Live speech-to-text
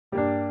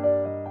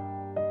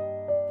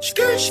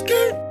Skirt,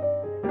 skirt.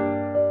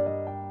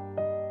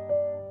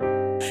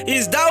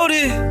 It's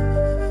Dodie.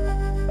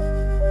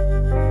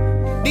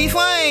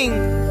 D-Fang.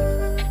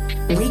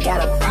 We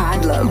got a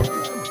problem.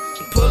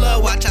 Pull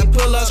up, watch I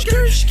pull up.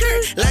 Skirt,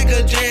 skirt. Like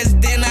a dress,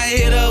 then I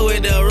hit her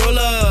with the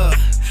roller.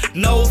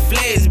 No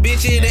flex,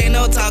 bitch, it ain't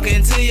no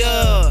talking to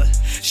ya.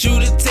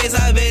 Shoot a text,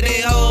 I bet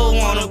they hoe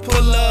wanna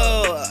pull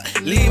up.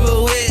 Leave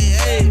her wet,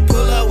 ayy.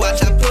 Pull up,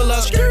 watch I pull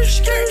up. Skirt,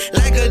 skirt.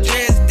 Like a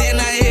dress, then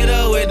I hit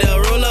her with the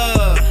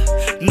roller.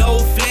 No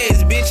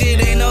flex, bitch,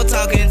 it ain't no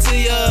talking to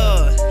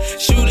ya.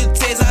 Shoot a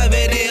text, I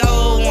bet they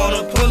hoe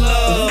wanna pull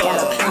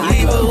up.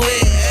 Leave her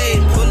wet,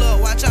 ayy. Pull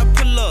up, watch I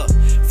pull up.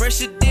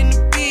 Fresher than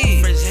the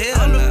bee.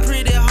 I'm the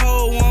pretty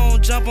hoe,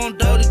 won't jump on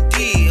Dodie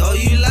D. Oh,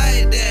 you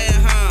like that,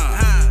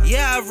 huh?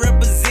 Yeah, I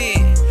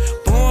represent.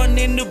 Born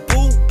in the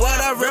boot, but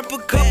I rep a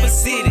couple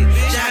cities.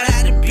 Shout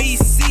out to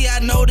BC, I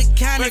know the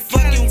kind of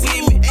fucking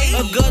with me.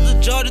 Augusta,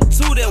 Georgia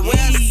too, that where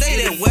I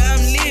stay, that where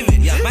I'm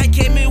living. Might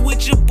came in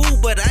with your boo,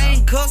 but I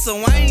ain't cuss, so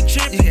I ain't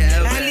tripping.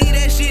 I leave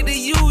that shit to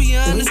you, you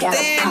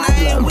understand?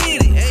 I ain't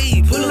with it.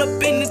 Hey, pull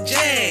up in the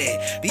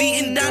Jag,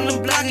 beating down the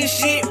block and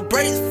shit.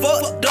 Brakes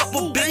fucked up,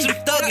 but bitch I'm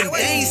thuggin',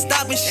 they ain't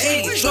stopping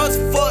shit. Trucks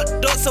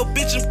fucked up, so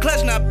bitch I'm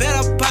clutching, I bet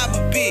I pop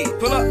a big.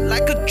 Pull up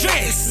like a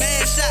dress,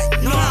 smash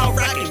shot, you know how I'm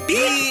rockin'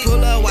 big.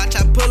 Pull up, watch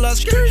I pull up,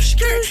 skirt,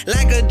 skirt.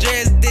 Like a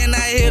dress, then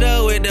I hit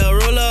her with the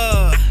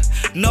roller.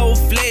 No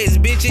flex,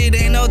 bitch, it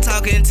ain't no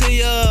talking to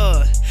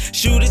ya.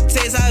 Shoot a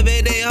text, I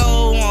bet they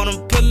hoe wanna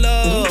pull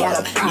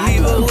up.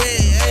 Leave her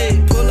wet,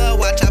 ayy. Pull up,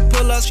 watch I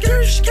pull up,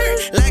 skirt,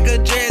 skirt. Like a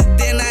dress,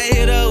 then I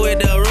hit her with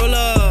the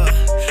roller.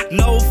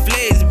 No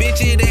flex,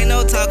 bitch, it ain't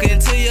no talking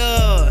to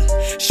ya.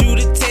 Shoot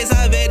a text,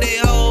 I bet they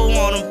hoe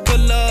wanna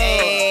pull up.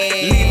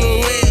 Leave her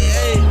wet,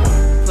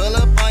 ayy. Pull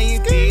up on you,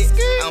 bitch.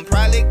 I'm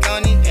probably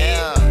gonna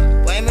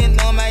hit. Blaming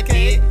on my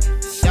dick.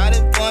 Shot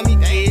it for me,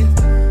 kid.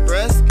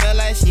 Bruh smell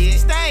like shit.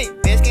 Stank.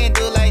 Bitch can't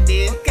do like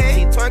this.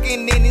 She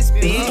twerking in this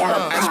bitch.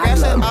 I scratch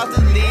her off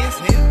the list.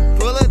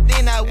 Pull her,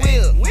 then I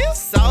will.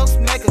 Sauce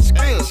make a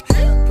script.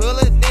 Pull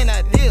her, then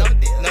I dip.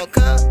 No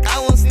cup, I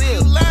won't slip.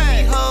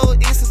 These hoes,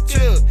 it's a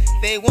trip.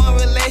 They want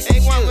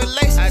relationship.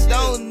 I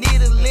don't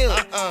need a lip.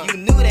 You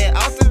knew that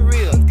off the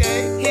real.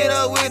 Hit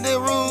her with the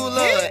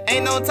ruler.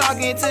 Ain't no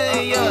talking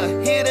to ya.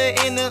 Hit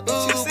her in the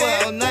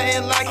Uber. I'm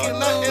nothing like you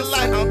lose.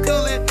 I'm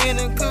cooler than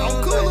a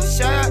cooler.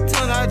 Shout out to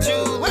my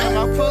jeweler.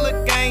 My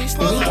puller gang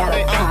slow.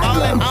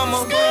 I'm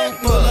a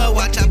pull up,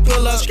 watch I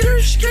pull up,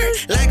 skirt,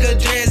 skirt. Like a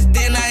dress,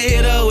 then I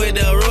hit her with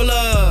the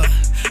roller.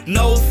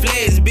 No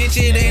flex, bitch,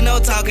 it ain't no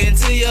talking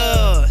to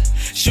ya.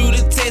 Shoot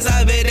a text,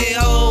 I bet they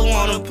hoe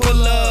wanna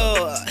pull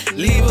up.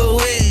 Leave her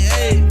wet,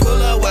 ayy.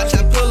 Pull up, watch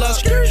I pull up,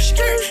 skirt,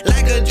 skirt.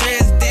 Like a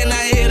dress, then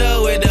I hit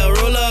her with the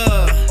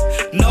roller.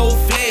 No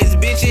flex,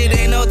 bitch, it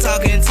ain't no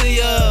talking to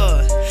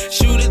ya.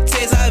 Shoot a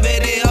text, I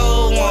bet they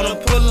hoe wanna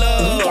pull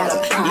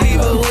up. Leave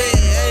her wet,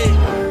 ayy.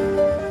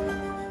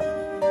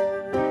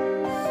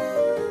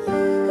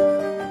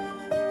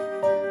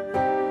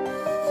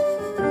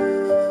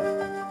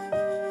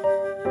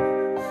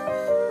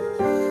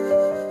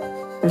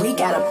 We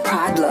got a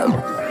problem.